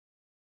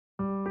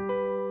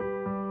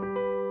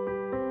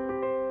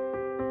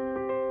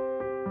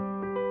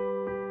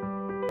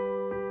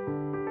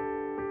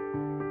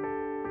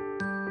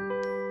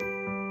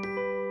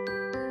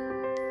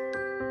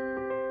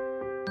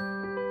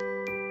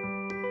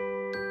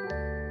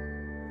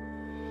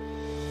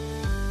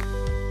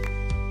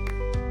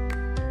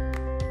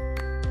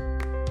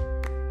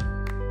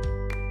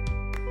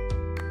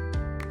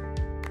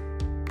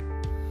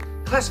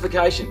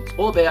Classification is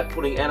all about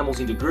putting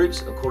animals into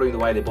groups according to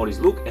the way their bodies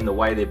look and the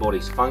way their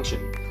bodies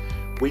function.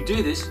 We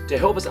do this to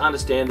help us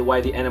understand the way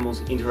the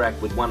animals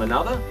interact with one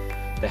another,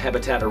 the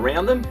habitat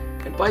around them,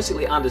 and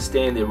basically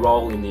understand their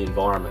role in the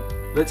environment.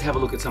 Let's have a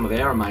look at some of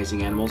our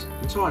amazing animals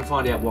and try and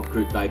find out what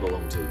group they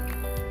belong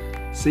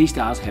to. Sea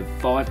stars have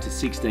 5 to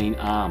 16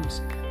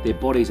 arms. Their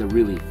bodies are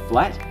really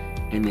flat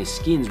and their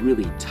skin's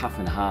really tough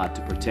and hard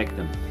to protect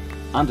them.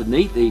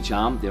 Underneath each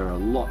arm there are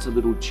lots of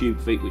little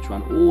tube feet which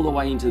run all the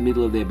way into the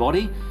middle of their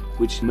body,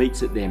 which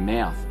meets at their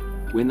mouth.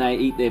 When they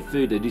eat their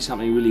food, they do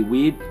something really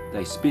weird.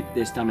 They spit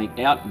their stomach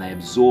out and they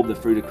absorb the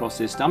food across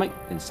their stomach,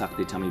 then suck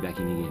their tummy back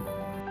in again.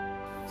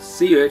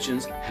 Sea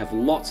urchins have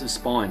lots of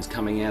spines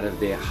coming out of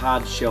their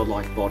hard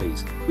shell-like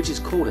bodies, which is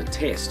called a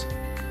test.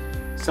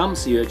 Some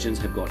sea urchins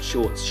have got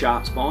short,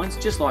 sharp spines,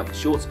 just like the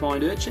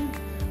short-spined urchin.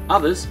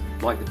 Others,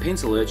 like the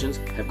pencil urchins,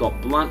 have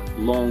got blunt,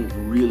 long,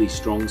 really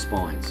strong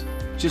spines.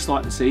 Just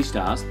like the sea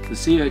stars, the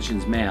sea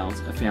urchins'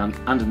 mouths are found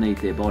underneath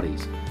their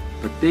bodies.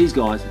 But these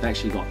guys have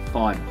actually got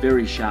 5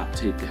 very sharp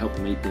teeth to help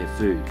them eat their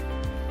food.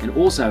 And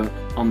also,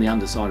 on the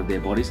underside of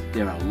their bodies,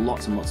 there are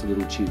lots and lots of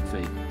little tube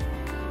feet.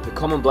 The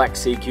common black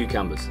sea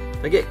cucumbers.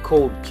 They get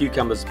called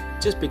cucumbers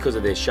just because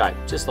of their shape,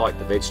 just like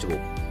the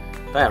vegetable.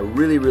 They are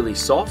really, really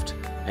soft,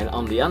 and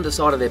on the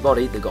underside of their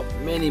body, they've got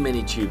many,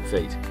 many tube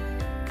feet.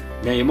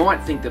 Now you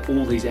might think that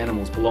all these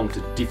animals belong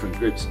to different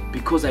groups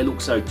because they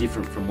look so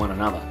different from one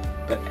another.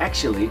 But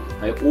actually,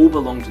 they all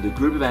belong to the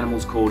group of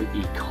animals called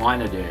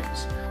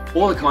echinoderms.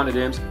 All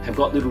echinoderms have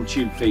got little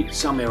tube feet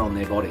somewhere on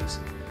their bodies.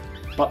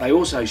 But they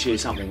also share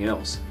something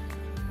else.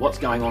 What's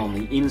going on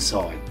the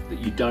inside that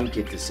you don't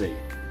get to see.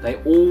 They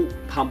all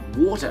pump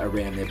water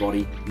around their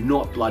body,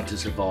 not blood, to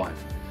survive.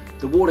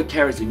 The water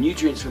carries the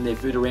nutrients from their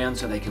food around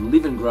so they can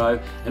live and grow,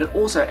 and it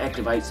also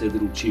activates their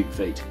little tube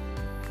feet.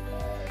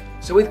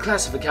 So with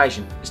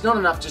classification, it's not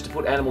enough just to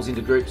put animals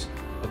into groups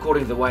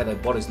according to the way their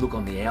bodies look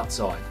on the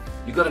outside.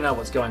 You've got to know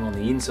what's going on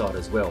the inside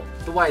as well,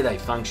 the way they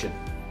function.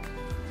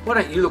 Why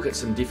don't you look at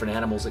some different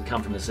animals that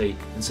come from the sea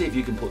and see if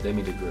you can put them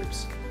into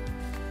groups.